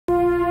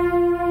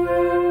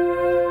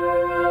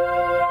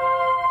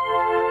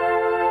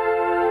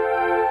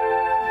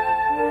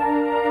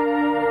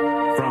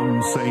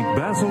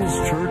Basil's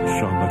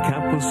Church on the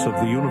campus of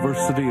the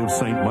University of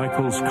St.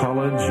 Michael's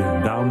College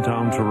in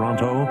downtown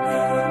Toronto,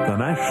 the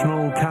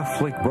National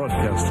Catholic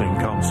Broadcasting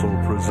Council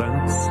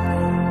presents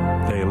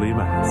Daily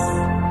Mass.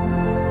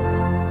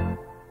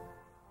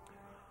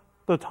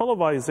 The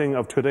televising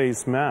of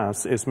today's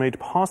Mass is made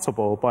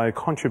possible by a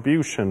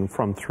contribution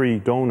from 3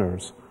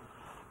 donors.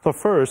 The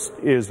first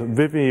is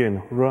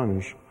Vivian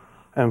Runge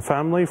and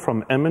family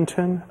from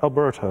Edmonton,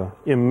 Alberta,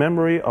 in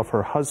memory of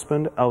her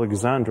husband,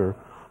 Alexander,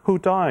 who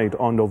died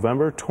on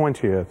November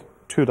 20th,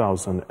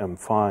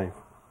 2005.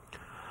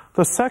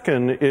 The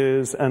second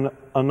is an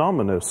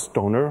anonymous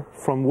donor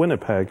from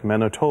Winnipeg,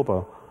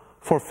 Manitoba,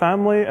 for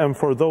family and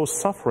for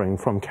those suffering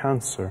from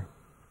cancer.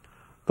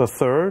 The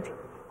third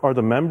are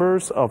the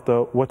members of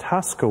the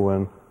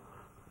Wetaskiwin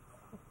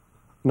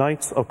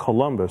Knights of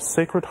Columbus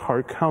Sacred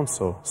Heart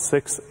Council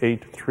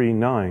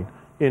 6839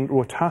 in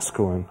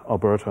Wetaskiwin,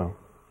 Alberta.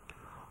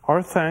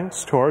 Our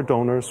thanks to our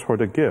donors for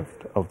the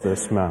gift of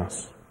this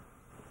Mass.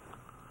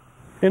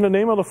 In the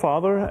name of the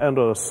Father, and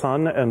of the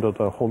Son, and of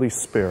the Holy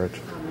Spirit.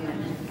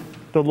 Amen.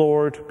 The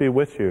Lord be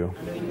with you.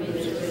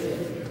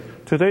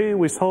 Today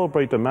we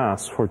celebrate the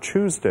Mass for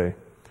Tuesday.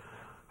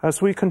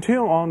 As we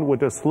continue on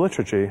with this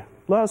liturgy,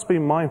 let us be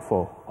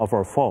mindful of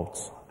our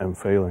faults and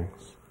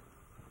failings.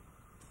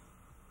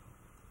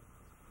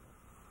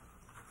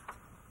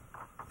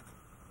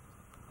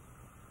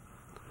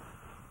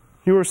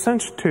 You are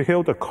sent to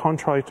heal the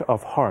contrite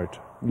of heart.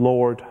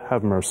 Lord,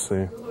 have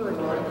mercy. Lord,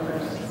 have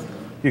mercy.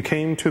 You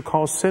came to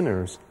call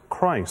sinners.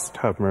 Christ,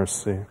 have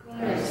mercy.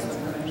 Christ,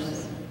 have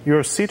mercy. You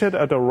are seated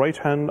at the right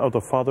hand of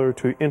the Father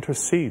to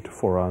intercede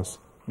for us.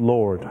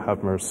 Lord,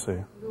 have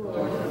mercy.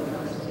 Lord,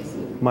 have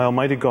mercy. My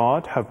Almighty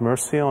God, have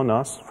mercy on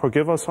us,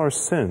 forgive us our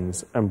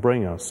sins, and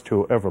bring us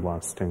to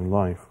everlasting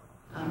life.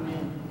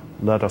 Amen.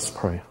 Let us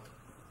pray.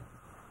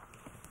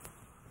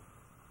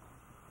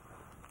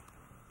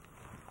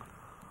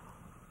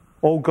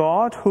 O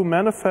God, who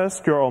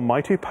manifest your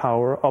almighty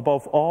power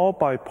above all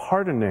by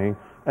pardoning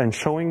and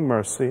showing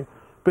mercy,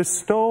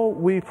 bestow,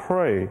 we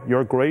pray,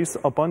 your grace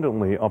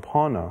abundantly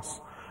upon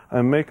us,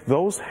 and make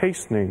those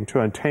hastening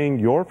to attain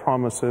your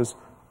promises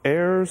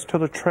heirs to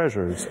the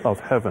treasures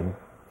of heaven.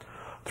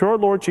 Through our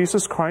Lord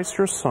Jesus Christ,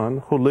 your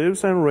Son, who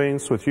lives and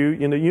reigns with you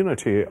in the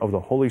unity of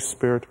the Holy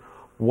Spirit,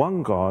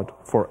 one God,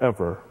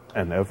 forever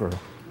and ever.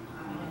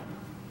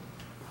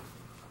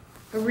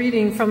 A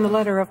reading from the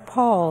letter of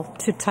Paul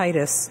to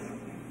Titus.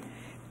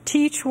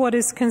 Teach what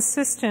is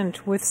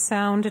consistent with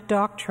sound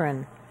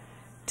doctrine.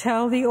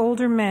 Tell the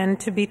older men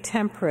to be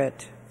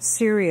temperate,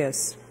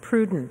 serious,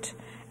 prudent,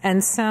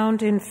 and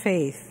sound in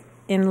faith,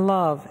 in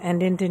love,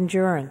 and in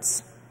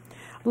endurance.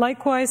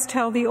 Likewise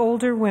tell the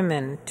older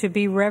women to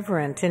be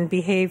reverent in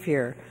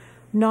behavior,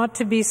 not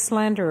to be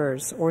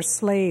slanderers or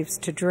slaves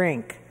to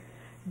drink.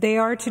 They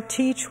are to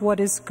teach what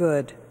is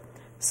good,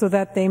 so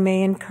that they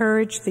may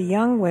encourage the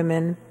young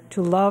women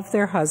to love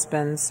their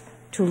husbands,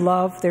 to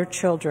love their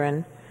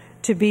children,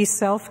 to be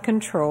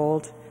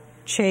self-controlled,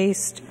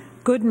 chaste,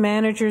 good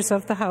managers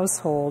of the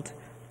household,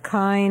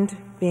 kind,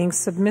 being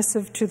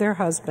submissive to their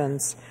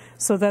husbands,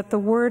 so that the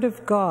word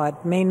of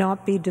God may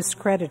not be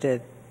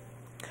discredited.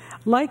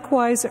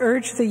 Likewise,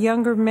 urge the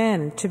younger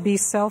men to be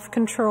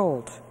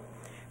self-controlled.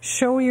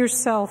 Show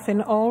yourself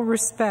in all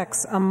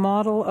respects a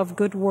model of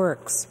good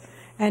works,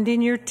 and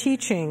in your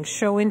teaching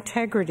show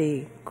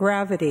integrity,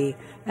 gravity,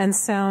 and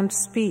sound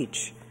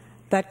speech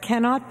that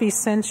cannot be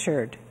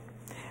censured.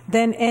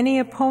 Then any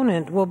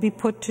opponent will be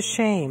put to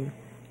shame,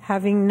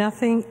 having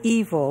nothing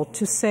evil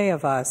to say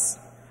of us.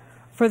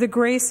 For the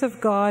grace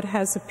of God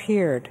has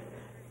appeared,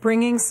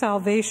 bringing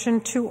salvation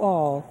to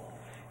all,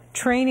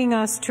 training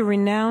us to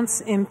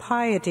renounce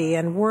impiety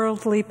and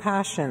worldly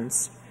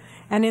passions,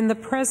 and in the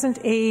present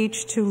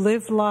age to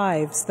live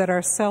lives that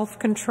are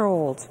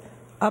self-controlled,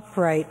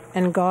 upright,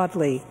 and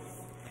godly,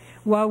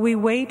 while we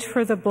wait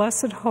for the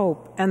blessed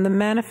hope and the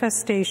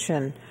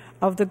manifestation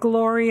of the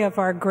glory of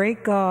our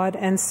great God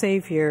and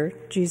Savior,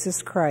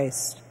 Jesus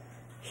Christ.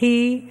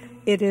 He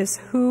it is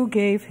who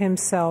gave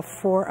himself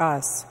for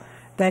us,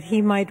 that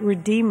he might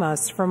redeem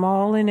us from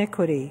all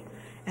iniquity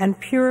and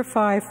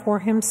purify for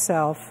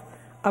himself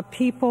a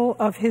people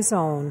of his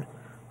own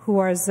who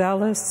are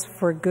zealous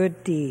for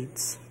good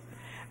deeds.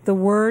 The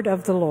word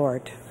of the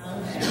Lord.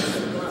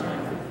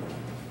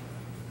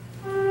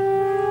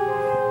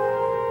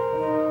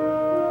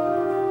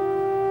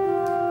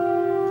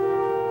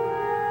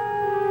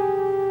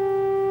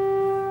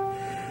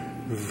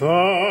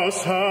 The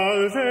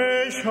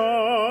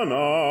salvation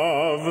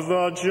of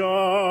the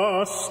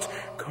just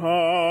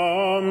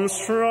comes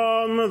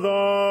from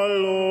the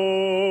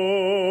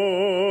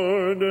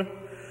Lord.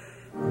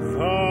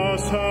 The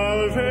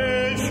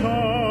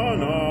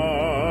salvation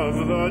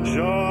of the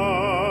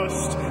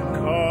just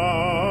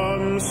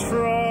comes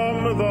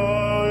from the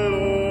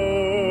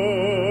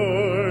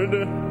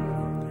Lord.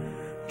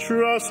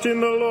 Trust in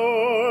the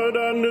Lord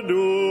and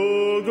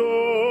do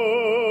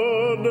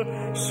good,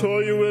 so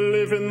you will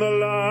live in the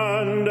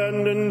land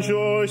and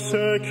enjoy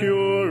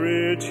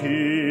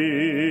security.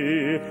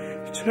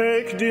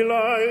 Take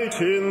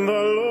delight in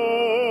the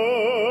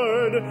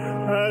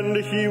and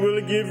he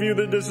will give you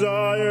the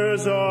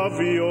desires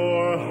of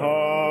your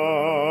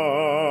heart.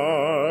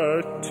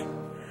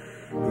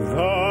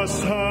 The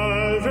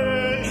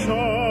salvation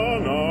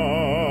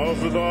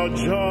of the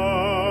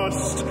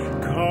just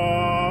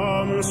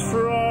comes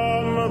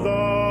from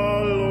the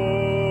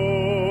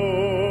Lord.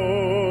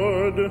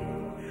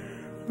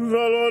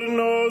 The Lord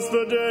knows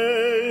the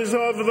days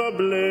of the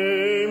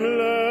blameless,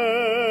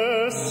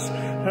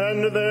 and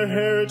their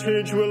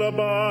heritage will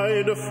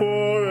abide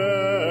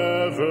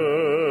forever.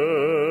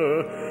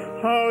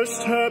 Our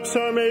steps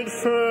are made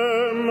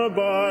firm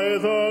by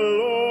the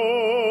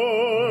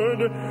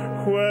Lord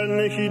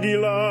when he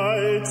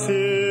delights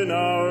in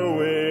our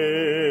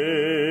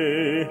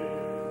way.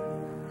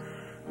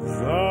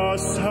 The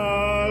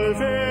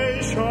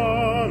salvation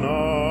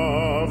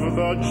of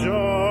the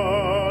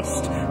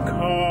just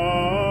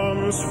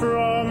comes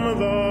from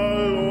the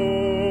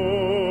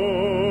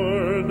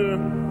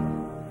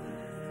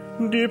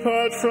Lord.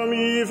 Depart from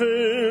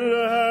evil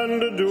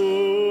and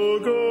do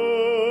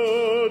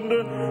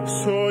good,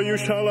 so you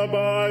shall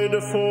abide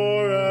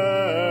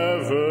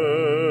forever.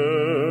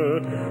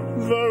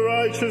 The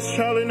righteous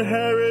shall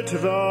inherit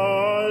the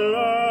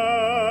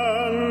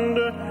land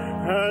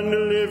and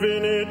live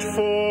in it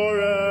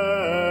forever.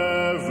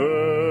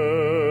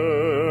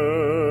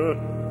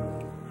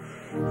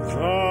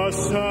 The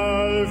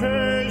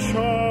salvation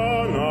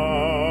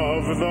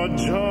of the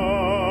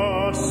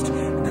just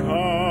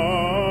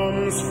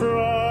comes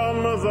from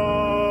the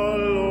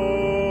Lord.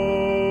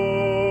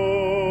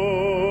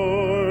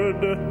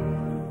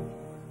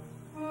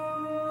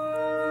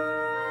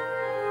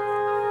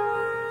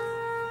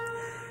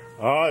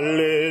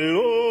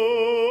 Alleluia,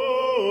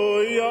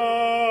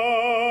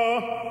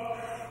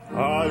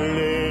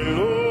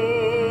 alleluia.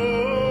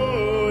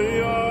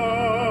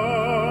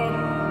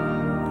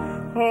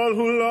 All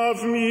who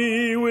love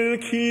me will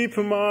keep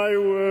my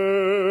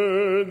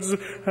words,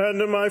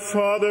 and my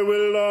Father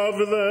will love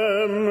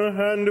them,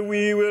 and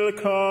we will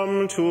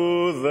come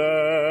to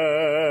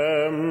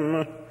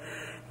them.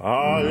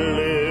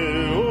 Alleluia.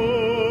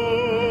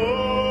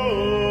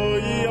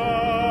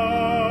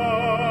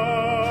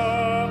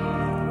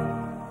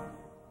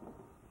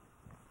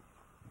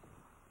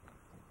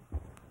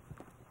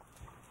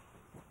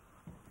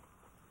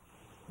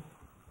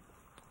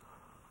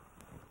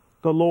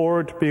 The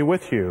Lord be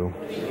with you.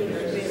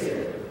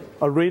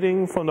 A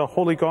reading from the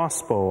Holy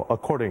Gospel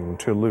according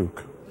to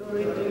Luke.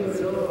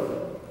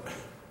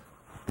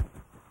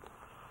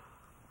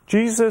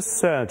 Jesus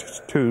said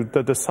to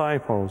the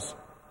disciples,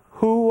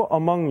 "Who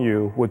among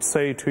you would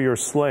say to your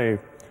slave,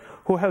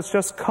 who has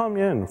just come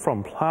in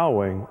from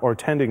plowing or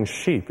tending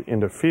sheep in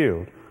the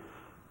field,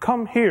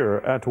 'Come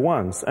here at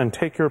once and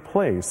take your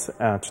place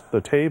at the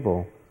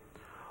table'?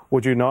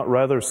 Would you not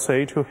rather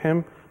say to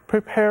him,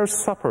 'Prepare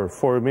supper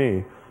for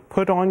me,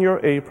 put on your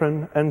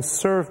apron and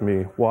serve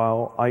me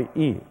while I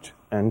eat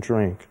and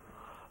drink.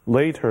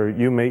 Later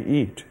you may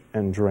eat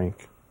and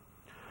drink'?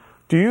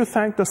 Do you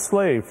thank the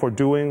slave for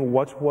doing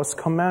what was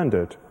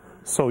commanded?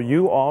 So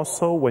you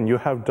also, when you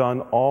have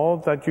done all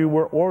that you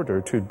were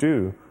ordered to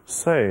do,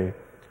 say,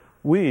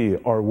 'We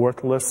are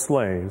worthless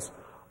slaves.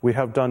 We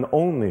have done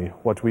only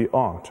what we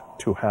ought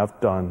to have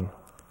done.'"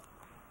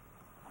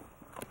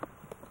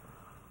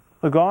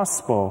 The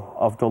Gospel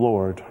of the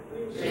Lord.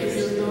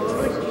 Praise the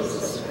Lord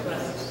Jesus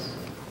Christ.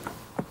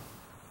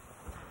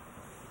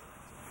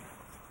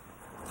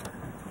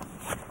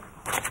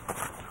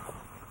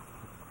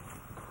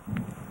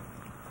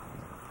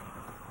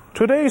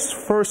 Today's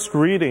first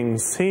reading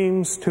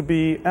seems to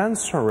be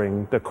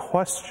answering the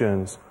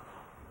questions,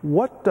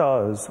 what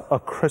does a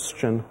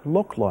Christian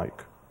look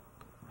like?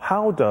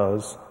 How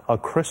does a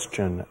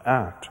Christian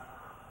act?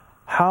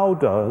 How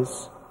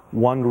does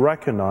one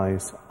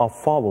recognize a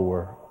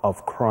follower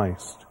of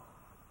Christ?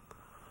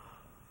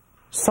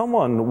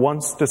 Someone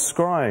once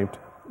described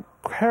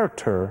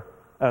character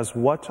as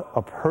what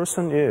a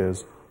person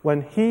is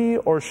when he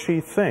or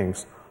she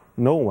thinks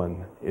no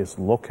one is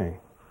looking.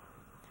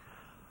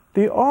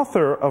 The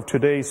author of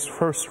today's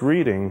first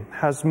reading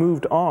has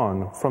moved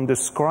on from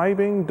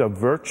describing the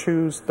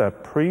virtues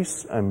that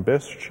priests and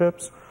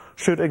bishops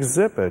should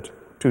exhibit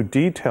to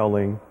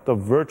detailing the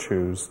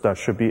virtues that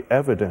should be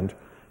evident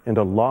in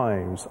the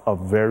lives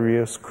of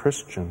various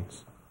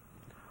Christians.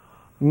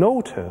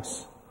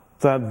 Notice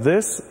that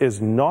this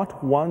is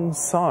not one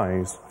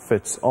size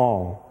fits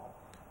all.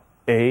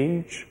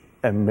 Age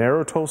and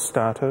marital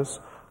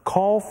status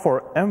call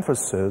for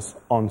emphasis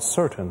on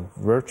certain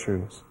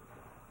virtues.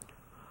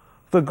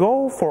 The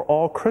goal for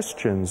all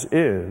Christians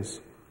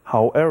is,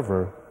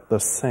 however, the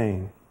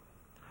same: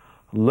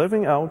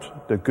 living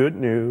out the good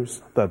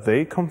news that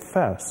they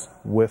confess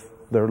with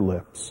their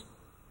lips.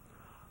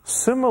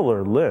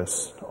 Similar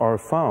lists are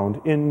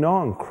found in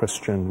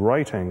non-Christian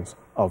writings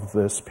of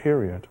this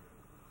period.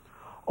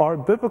 Our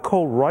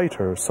biblical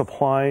writer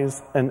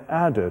supplies an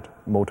added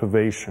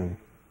motivation.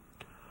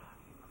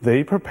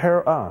 They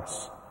prepare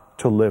us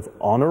to live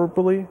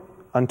honorably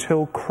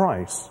until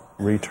Christ's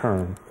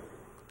return.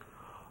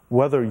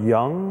 Whether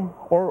young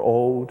or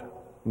old,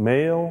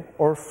 male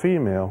or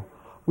female,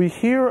 we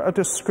hear a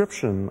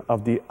description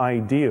of the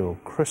ideal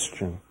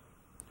Christian.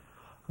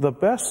 The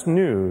best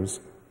news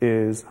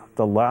is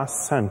the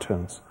last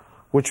sentence,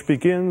 which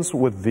begins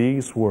with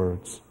these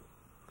words,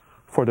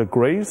 "For the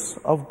grace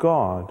of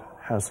God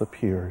has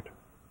appeared."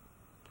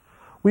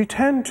 We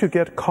tend to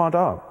get caught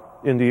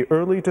up in the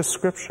early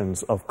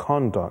descriptions of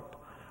conduct,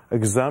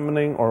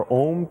 examining our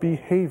own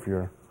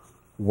behavior,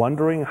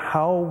 wondering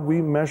how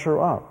we measure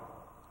up.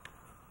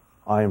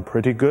 I am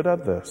pretty good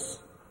at this.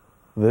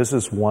 This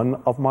is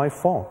one of my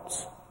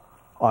faults.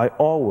 I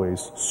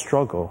always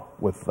struggle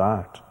with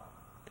that.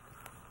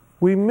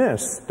 We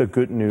miss the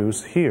good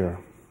news here.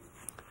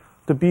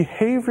 The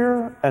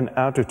behavior and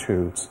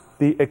attitudes,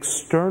 the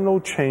external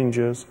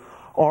changes,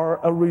 are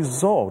a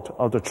result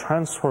of the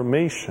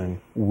transformation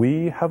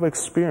we have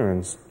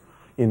experienced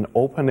in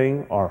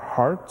opening our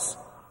hearts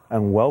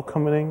and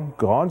welcoming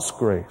God's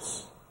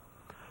grace.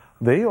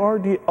 They are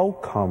the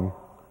outcome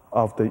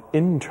of the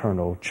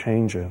internal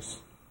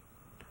changes.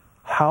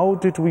 How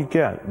did we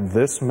get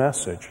this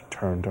message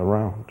turned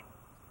around?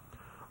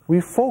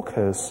 We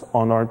focus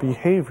on our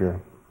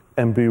behavior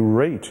and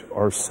berate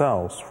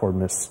ourselves for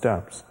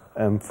missteps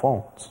and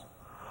faults,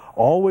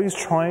 always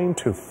trying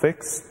to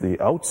fix the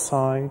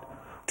outside,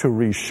 to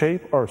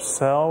reshape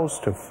ourselves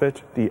to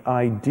fit the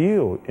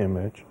ideal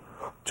image,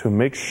 to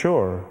make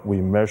sure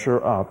we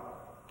measure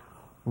up,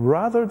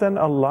 rather than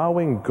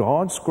allowing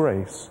God's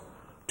grace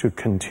to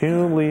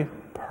continually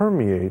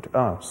permeate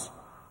us,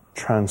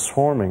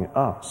 transforming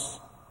us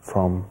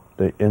from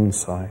the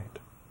inside.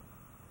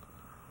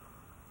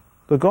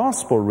 The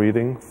Gospel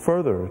reading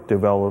further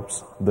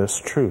develops this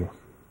truth.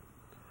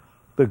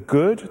 The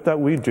good that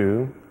we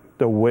do,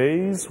 the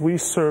ways we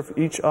serve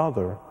each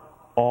other,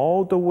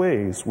 all the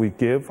ways we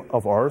give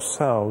of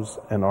ourselves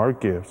and our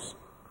gifts,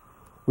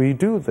 we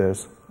do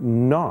this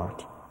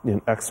not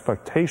in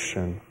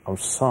expectation of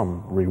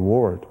some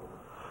reward,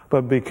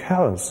 but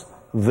because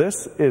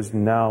this is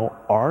now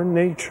our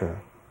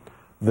nature.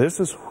 This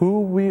is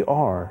who we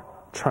are,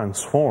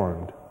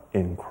 transformed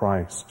in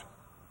Christ.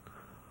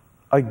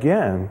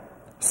 Again,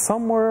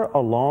 somewhere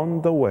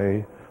along the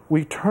way,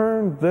 we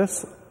turn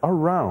this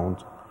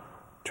around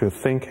to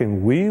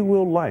thinking we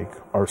will like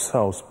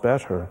ourselves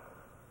better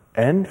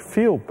and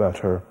feel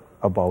better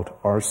about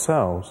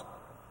ourselves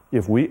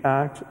if we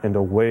act in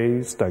the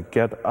ways that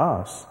get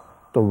us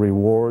the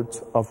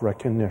rewards of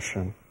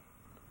recognition,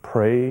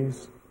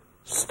 praise,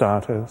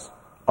 status,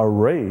 a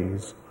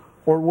raise,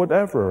 or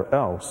whatever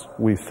else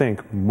we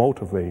think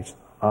motivates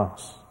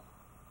us.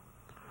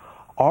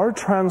 Our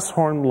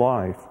transformed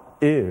life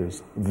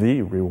is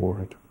the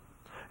reward.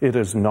 It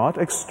is not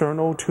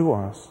external to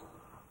us,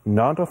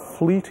 not a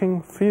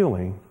fleeting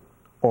feeling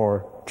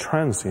or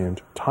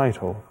transient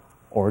title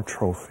or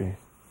trophy.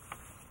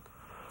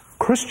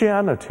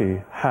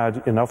 Christianity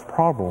had enough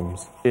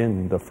problems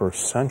in the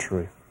first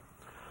century.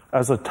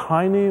 As a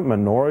tiny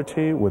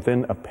minority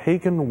within a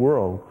pagan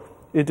world,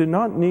 it did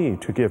not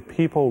need to give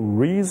people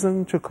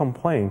reason to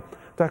complain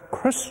that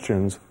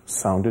Christians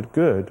sounded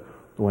good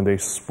when they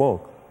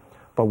spoke,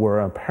 but were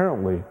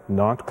apparently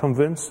not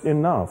convinced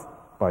enough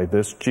by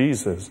this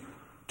Jesus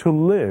to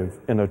live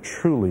in a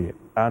truly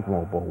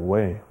admirable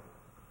way.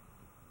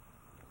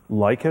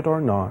 Like it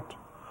or not,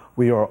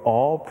 we are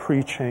all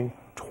preaching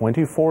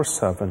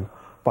 24/7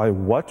 by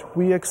what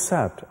we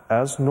accept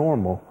as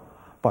normal,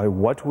 by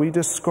what we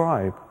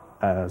describe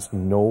as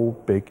no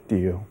big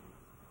deal.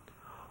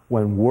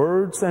 When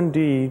words and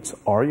deeds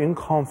are in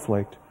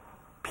conflict,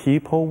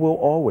 people will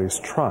always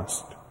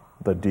trust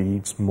the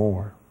deeds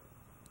more.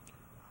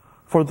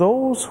 For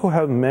those who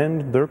have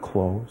mended their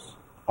clothes,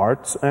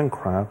 arts and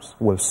crafts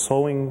with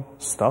sewing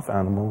stuffed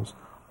animals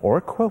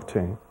or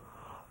quilting,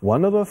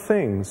 one of the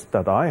things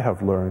that I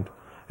have learned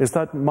is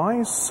that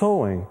my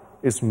sewing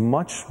is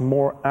much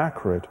more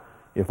accurate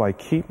if I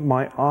keep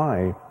my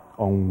eye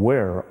on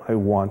where I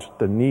want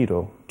the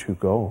needle to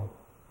go.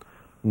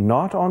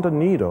 Not on the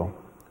needle,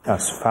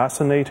 as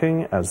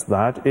fascinating as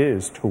that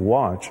is to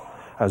watch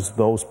as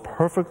those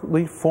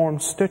perfectly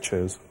formed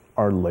stitches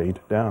are laid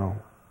down.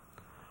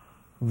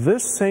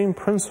 This same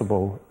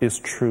principle is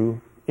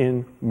true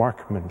in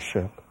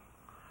marksmanship.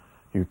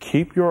 You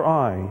keep your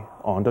eye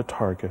on the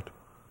target,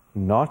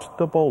 not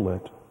the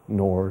bullet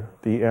nor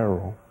the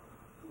arrow.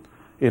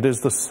 It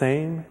is the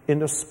same in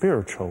the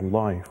spiritual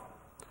life,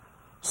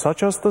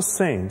 such as the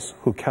saints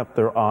who kept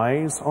their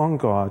eyes on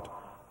God,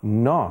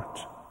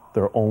 not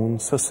their own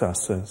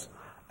successes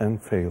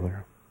and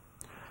failure.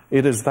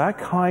 It is that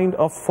kind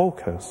of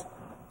focus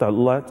that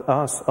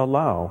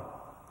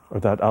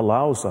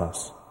allows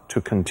us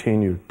to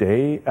continue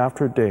day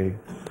after day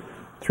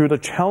through the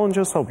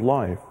challenges of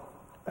life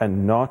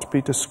and not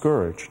be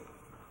discouraged,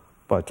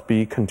 but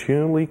be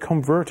continually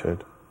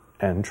converted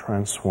and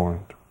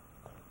transformed.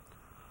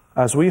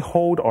 As we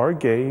hold our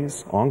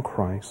gaze on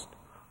Christ,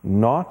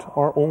 not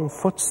our own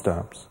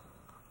footsteps,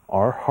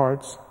 our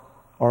hearts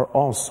are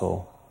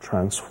also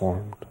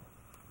transformed.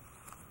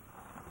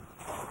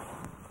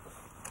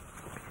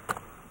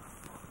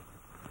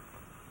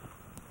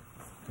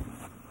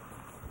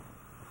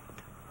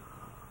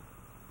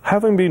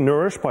 Having been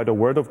nourished by the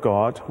Word of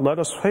God, let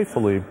us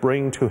faithfully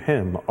bring to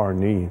Him our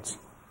needs,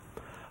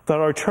 that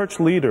our church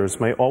leaders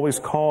may always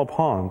call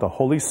upon the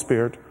Holy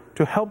Spirit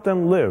to help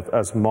them live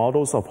as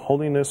models of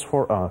holiness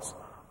for us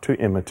to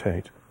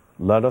imitate.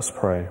 Let us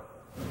pray.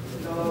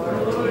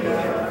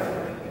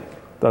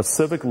 That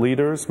civic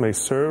leaders may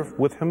serve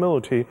with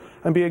humility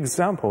and be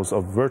examples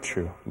of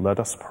virtue. Let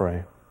us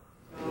pray.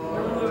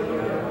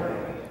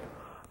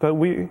 That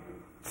we,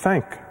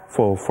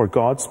 thankful for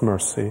God's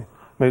mercy,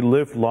 may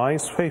live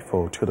lives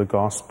faithful to the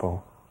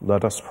gospel.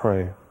 Let us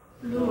pray.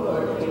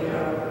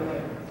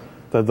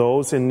 That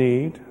those in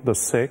need, the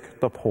sick,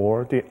 the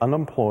poor, the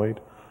unemployed,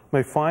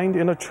 may find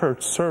in a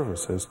church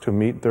services to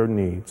meet their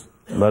needs.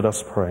 Let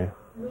us pray.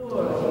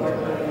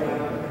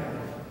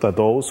 That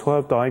those who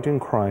have died in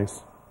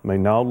Christ may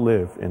now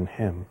live in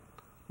Him.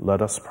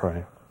 Let us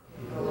pray.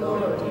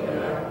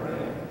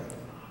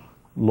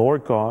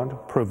 Lord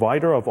God,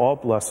 provider of all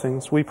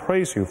blessings, we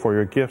praise you for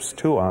your gifts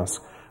to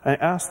us and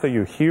ask that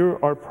you hear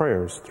our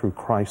prayers through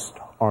Christ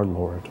our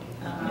Lord.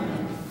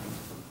 Amen.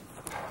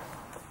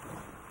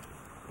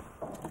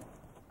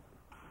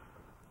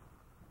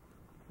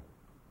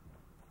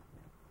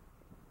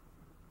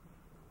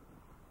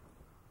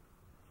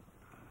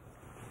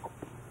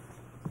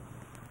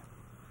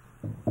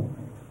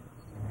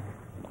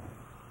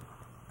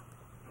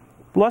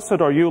 Blessed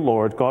are you,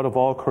 Lord, God of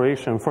all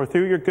creation, for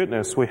through your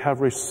goodness we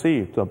have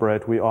received the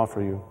bread we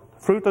offer you.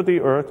 Fruit of the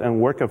earth and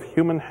work of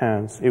human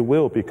hands, it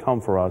will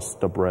become for us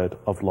the bread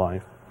of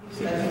life.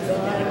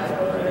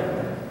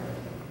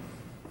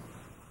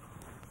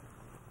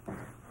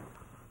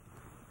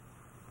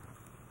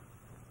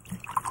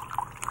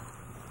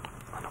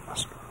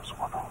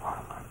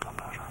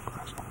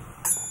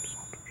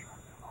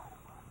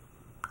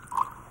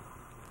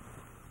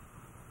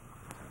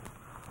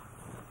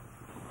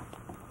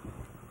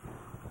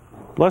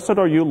 Blessed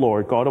are you,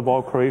 Lord, God of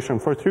all creation,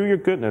 for through your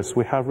goodness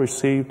we have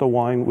received the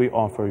wine we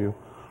offer you.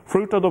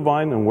 Fruit of the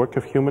vine and work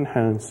of human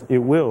hands, it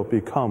will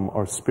become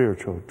our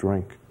spiritual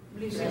drink.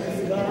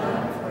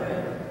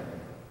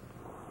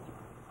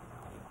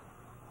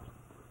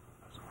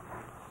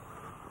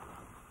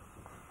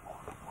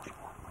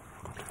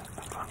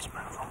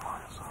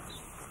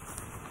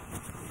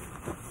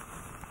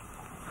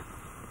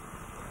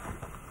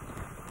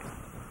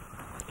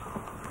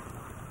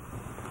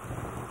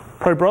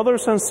 Pray,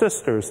 brothers and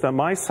sisters, that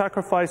my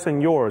sacrifice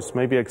and yours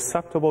may be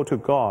acceptable to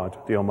God,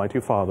 the Almighty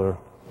Father.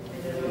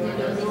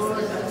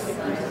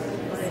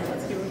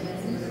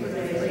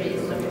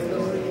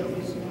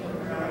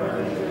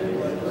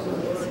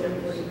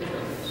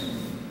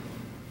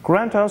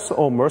 Grant us,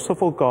 O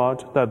merciful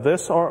God, that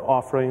this our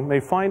offering may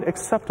find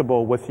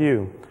acceptable with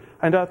you,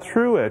 and that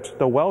through it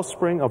the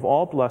wellspring of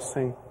all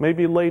blessing may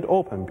be laid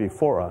open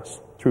before us,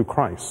 through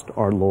Christ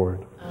our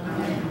Lord.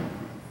 Amen.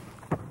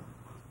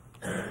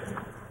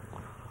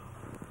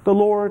 The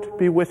Lord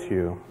be with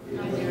you.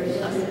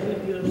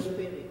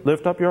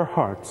 Lift up your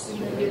hearts.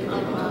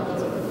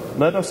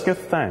 Let us give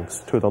thanks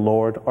to the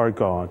Lord our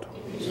God.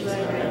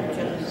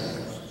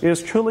 It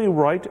is truly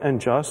right and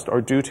just, our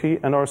duty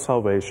and our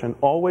salvation,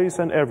 always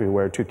and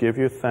everywhere to give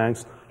you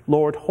thanks,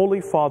 Lord,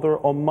 Holy Father,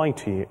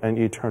 Almighty and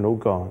eternal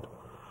God.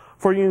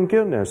 For in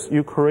goodness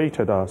you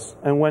created us,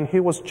 and when he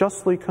was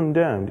justly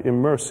condemned, in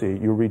mercy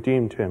you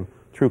redeemed him,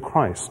 through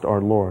Christ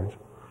our Lord.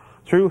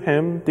 Through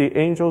him the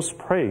angels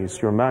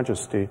praise your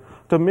majesty,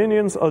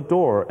 dominions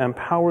adore, and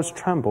powers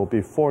tremble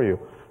before you.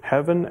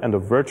 Heaven and the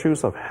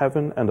virtues of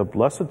heaven and the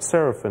blessed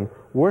seraphim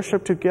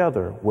worship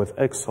together with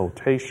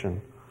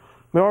exultation.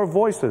 May our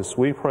voices,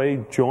 we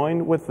pray,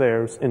 join with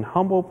theirs in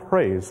humble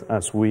praise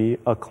as we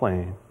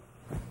acclaim.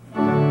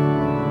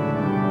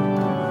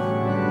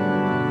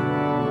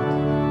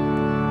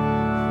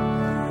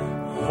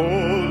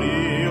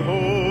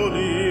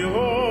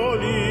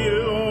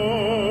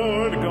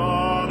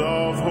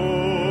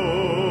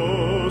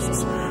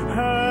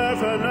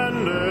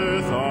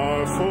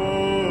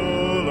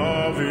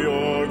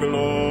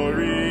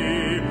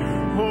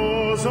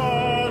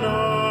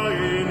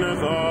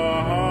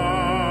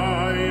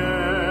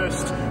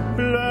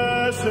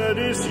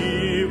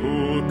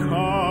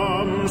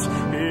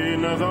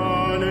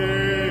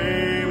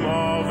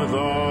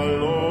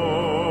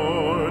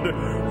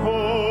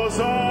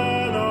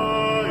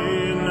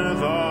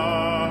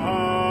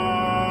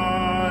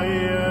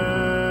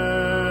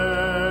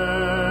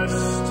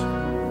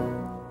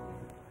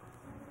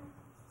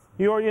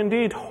 You are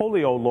indeed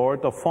holy, O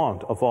Lord, the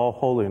font of all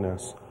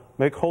holiness.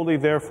 Make holy,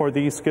 therefore,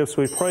 these gifts,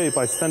 we pray,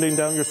 by sending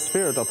down your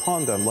Spirit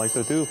upon them like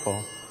the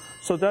dewfall,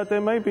 so that they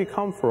may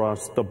become for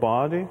us the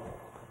body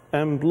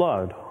and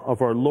blood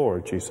of our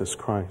Lord Jesus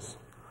Christ.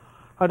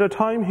 At the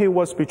time he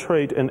was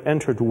betrayed and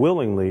entered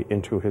willingly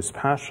into his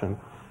passion,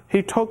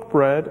 he took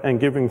bread and,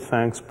 giving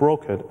thanks,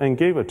 broke it and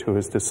gave it to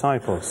his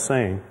disciples,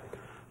 saying,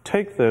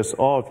 "Take this,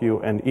 all of you,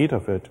 and eat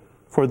of it,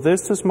 for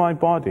this is my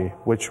body,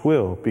 which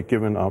will be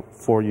given up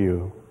for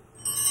you."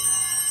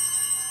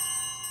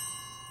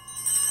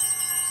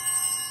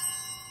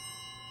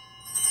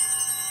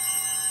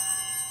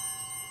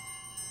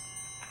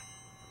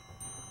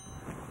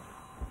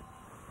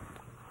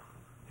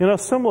 In a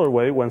similar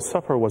way, when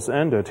supper was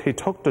ended, he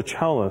took the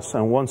chalice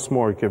and once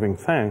more giving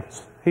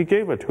thanks, he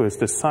gave it to his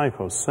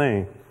disciples,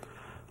 saying,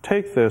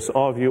 "Take this,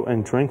 all of you,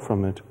 and drink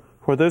from it,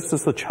 for this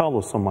is the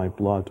chalice of my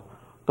blood,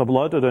 the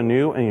blood of the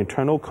new and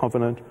eternal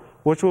covenant,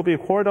 which will be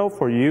poured out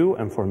for you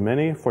and for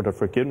many for the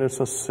forgiveness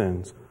of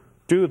sins.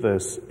 Do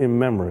this in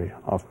memory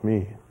of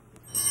me."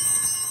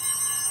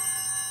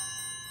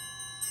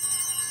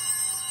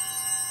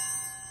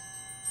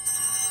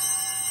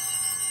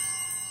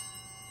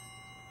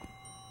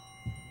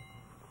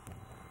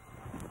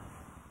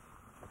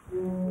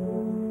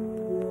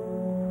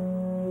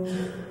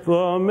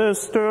 The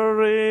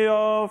mystery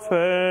of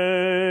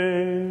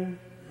faith.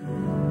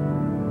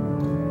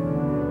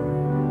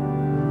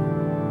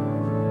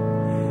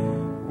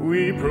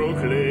 We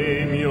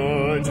proclaim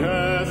your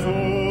death, O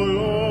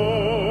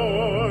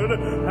Lord,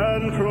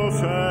 and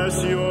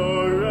profess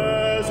your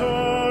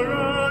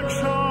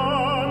resurrection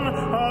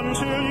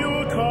until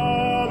you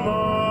come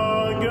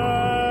again.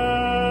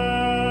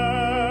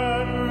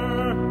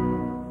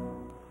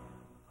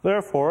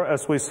 Therefore,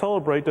 as we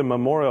celebrate the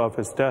memorial of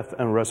his death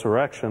and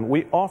resurrection,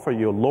 we offer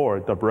you,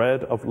 Lord, the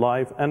bread of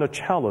life and the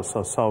chalice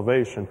of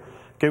salvation,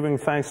 giving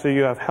thanks that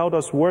you have held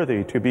us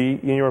worthy to be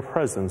in your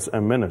presence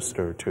and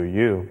minister to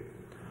you.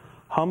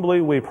 Humbly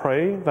we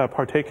pray that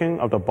partaking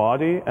of the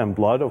body and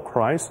blood of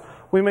Christ,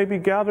 we may be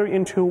gathered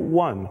into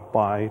one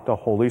by the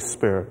Holy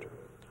Spirit.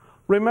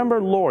 Remember,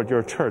 Lord,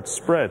 your church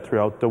spread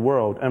throughout the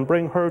world and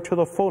bring her to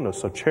the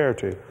fullness of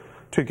charity,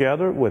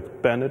 together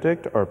with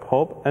Benedict, our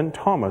Pope, and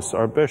Thomas,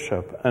 our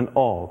Bishop, and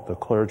all the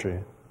clergy.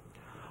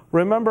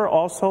 Remember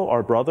also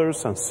our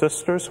brothers and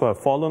sisters who have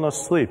fallen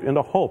asleep in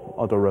the hope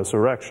of the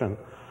resurrection,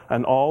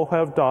 and all who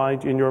have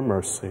died in your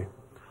mercy.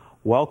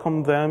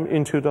 Welcome them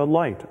into the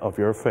light of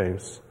your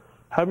face.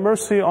 Have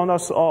mercy on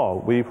us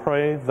all, we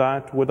pray,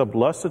 that with the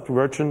Blessed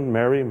Virgin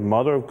Mary,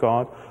 Mother of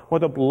God,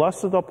 with the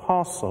blessed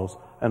apostles,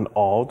 and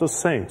all the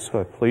saints who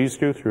have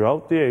pleased you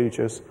throughout the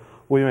ages,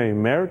 we may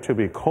merit to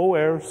be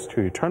co-heirs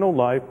to eternal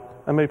life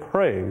and may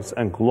praise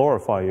and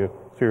glorify you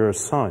through your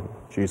Son,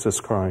 Jesus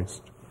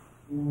Christ.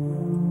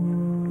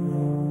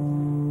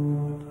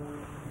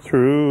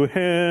 Through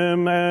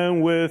him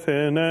and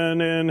within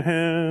and in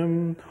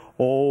him,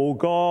 O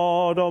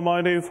God,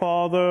 Almighty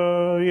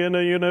Father, in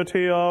the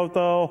unity of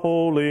the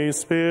Holy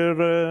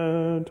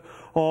Spirit,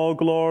 all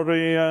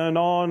glory and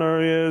honor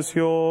is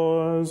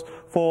yours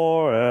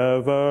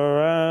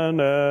forever and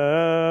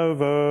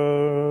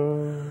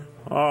ever.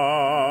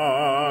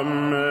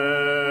 Amen.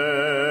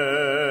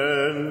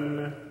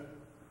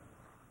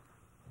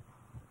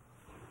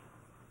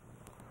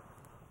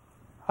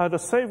 At the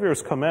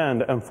Savior's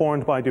command and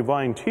formed by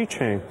divine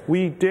teaching,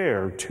 we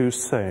dare to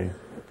say,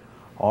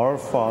 Our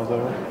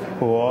Father,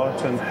 who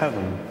art in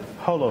heaven,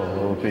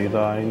 hallowed be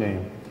thy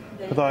name.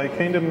 Thy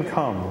kingdom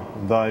come,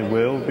 thy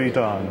will be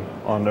done,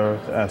 on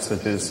earth as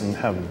it is in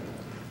heaven.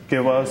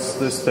 Give us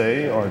this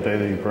day our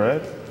daily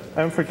bread,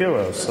 and forgive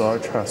us our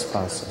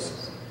trespasses,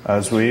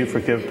 as we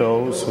forgive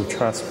those who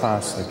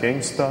trespass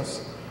against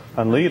us.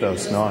 And lead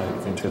us not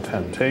into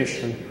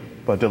temptation,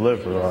 but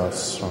deliver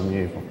us from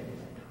evil.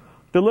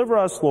 Deliver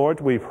us, Lord,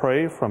 we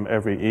pray, from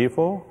every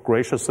evil.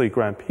 Graciously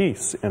grant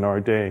peace in our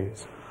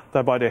days,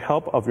 that by the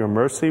help of your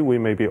mercy we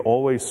may be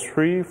always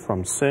free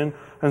from sin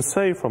and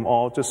safe from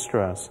all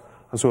distress,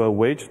 as we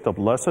await the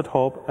blessed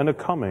hope and the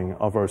coming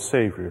of our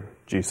Savior,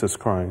 Jesus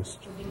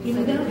Christ.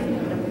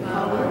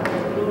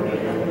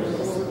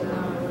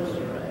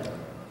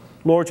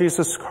 Lord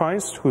Jesus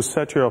Christ, who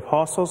said to your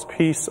apostles,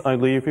 Peace I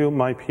leave you,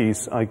 my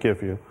peace I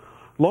give you,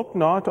 look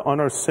not on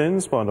our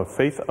sins, but on the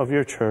faith of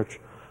your church,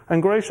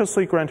 and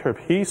graciously grant her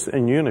peace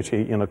and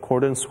unity in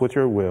accordance with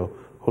your will,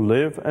 who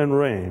live and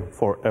reign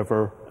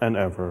forever and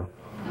ever.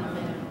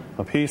 Amen.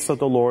 The peace of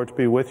the Lord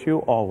be with you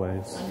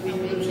always.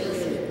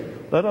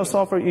 Let us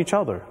offer each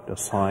other the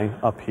sign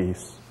of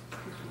peace.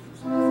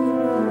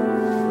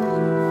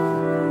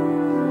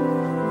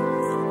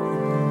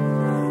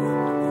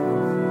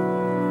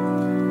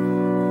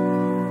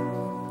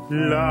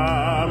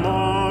 Lamb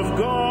of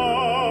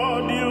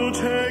God, you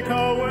take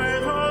away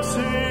the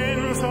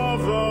sins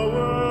of the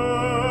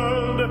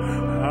world.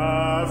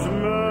 Have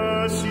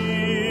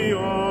mercy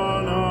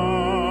on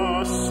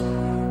us.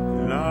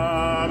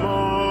 Lamb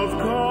of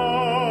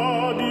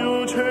God,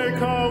 you take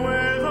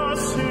away the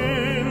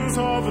sins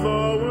of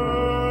the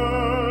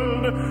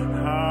world.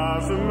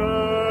 Have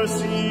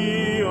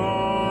mercy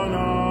on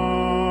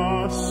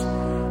us.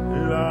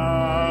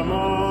 Lamb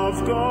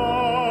of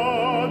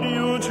God,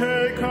 you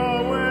take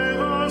away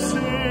the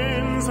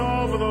sins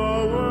of the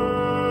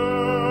world.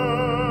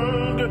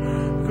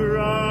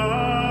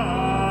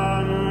 Grant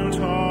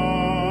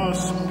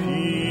us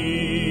peace.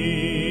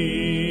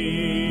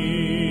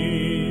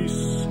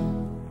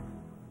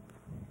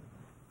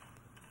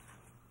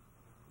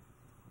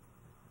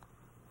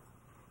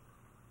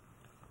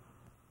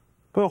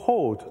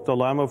 Behold the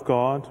Lamb of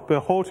God,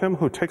 behold him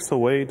who takes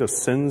away the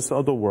sins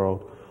of the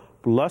world.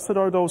 Blessed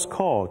are those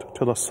called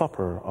to the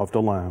supper of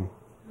the Lamb.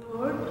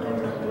 Lord, I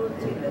am not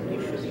worthy that you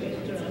should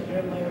enter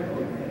under my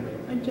roof,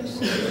 and just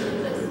say the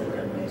blessing,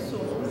 and my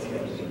soul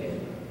shall be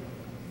saved.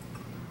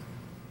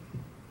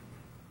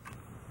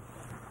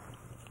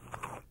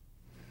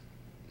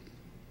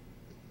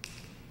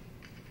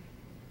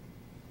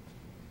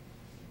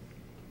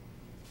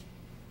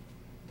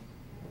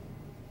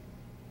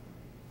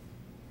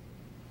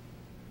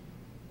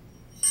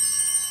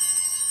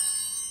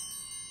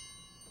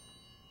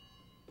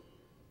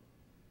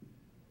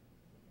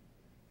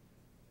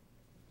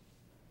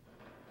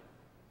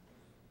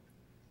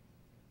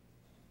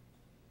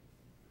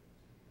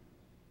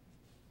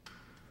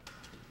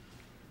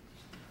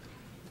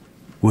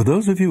 Will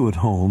those of you at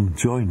home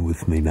join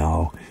with me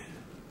now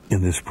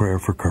in this prayer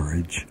for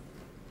courage?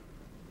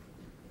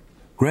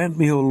 Grant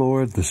me, O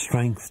Lord, the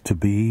strength to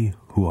be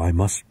who I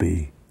must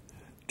be,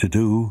 to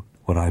do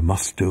what I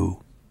must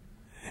do.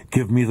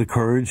 Give me the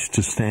courage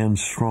to stand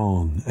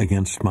strong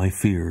against my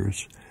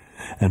fears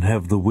and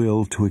have the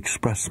will to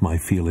express my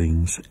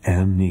feelings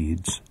and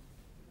needs.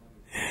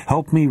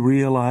 Help me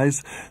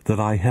realize that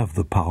I have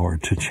the power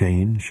to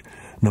change,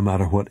 no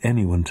matter what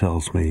anyone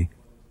tells me,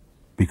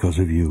 because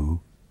of you.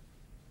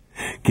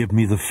 Give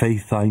me the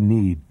faith I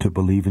need to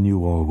believe in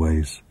you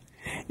always,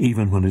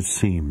 even when it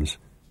seems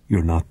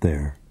you're not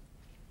there.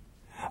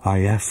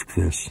 I ask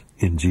this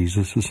in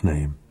Jesus'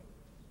 name.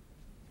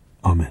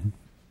 Amen.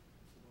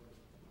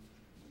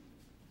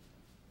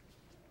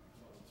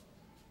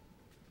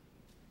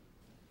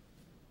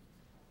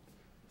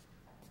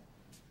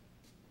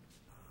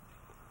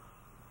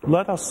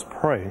 Let us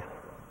pray.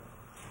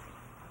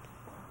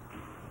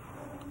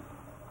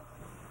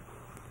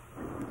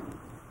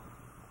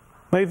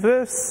 May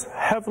this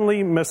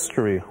heavenly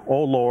mystery,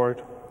 O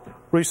Lord,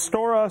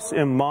 restore us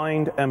in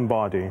mind and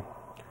body,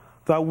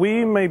 that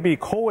we may be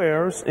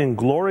co-heirs in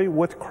glory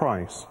with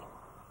Christ,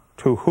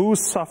 to whose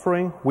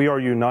suffering we are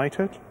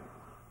united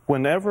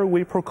whenever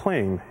we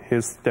proclaim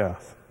his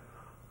death,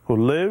 who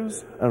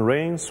lives and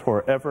reigns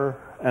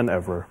forever and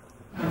ever.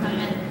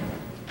 Amen.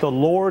 The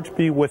Lord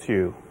be with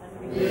you.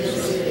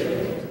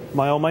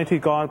 My Almighty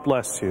God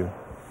bless you,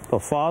 the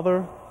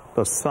Father,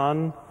 the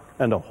Son,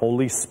 and the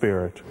Holy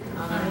Spirit.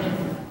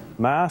 Amen.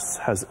 Mass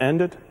has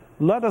ended.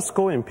 Let us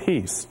go in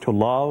peace to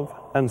love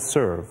and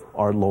serve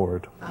our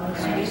Lord. Our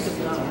thanks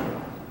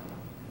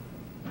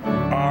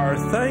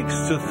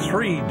to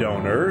 3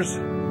 donors.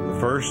 The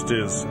first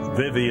is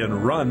Vivian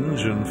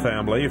Runge and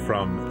family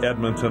from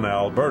Edmonton,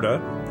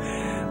 Alberta.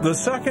 The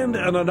second,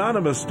 an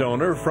anonymous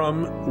donor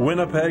from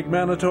Winnipeg,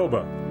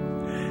 Manitoba.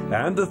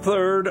 And the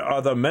third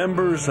are the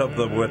members of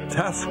the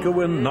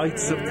Wetaskiwin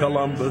Knights of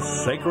Columbus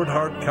Sacred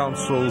Heart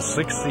Council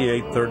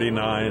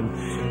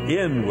 6839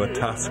 in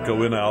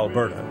Wetaskiwin,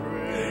 Alberta.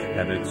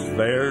 And it's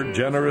their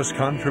generous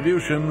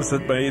contributions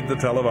that made the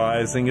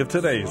televising of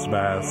today's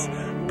Mass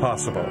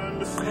possible.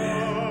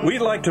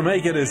 We'd like to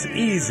make it as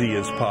easy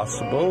as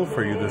possible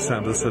for you to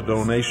send us a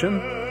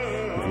donation.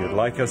 If you'd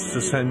like us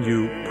to send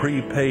you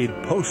prepaid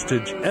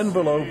postage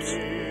envelopes,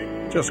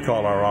 just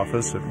call our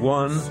office at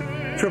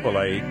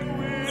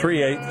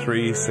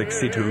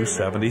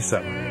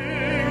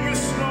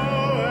 1-888-383-6277.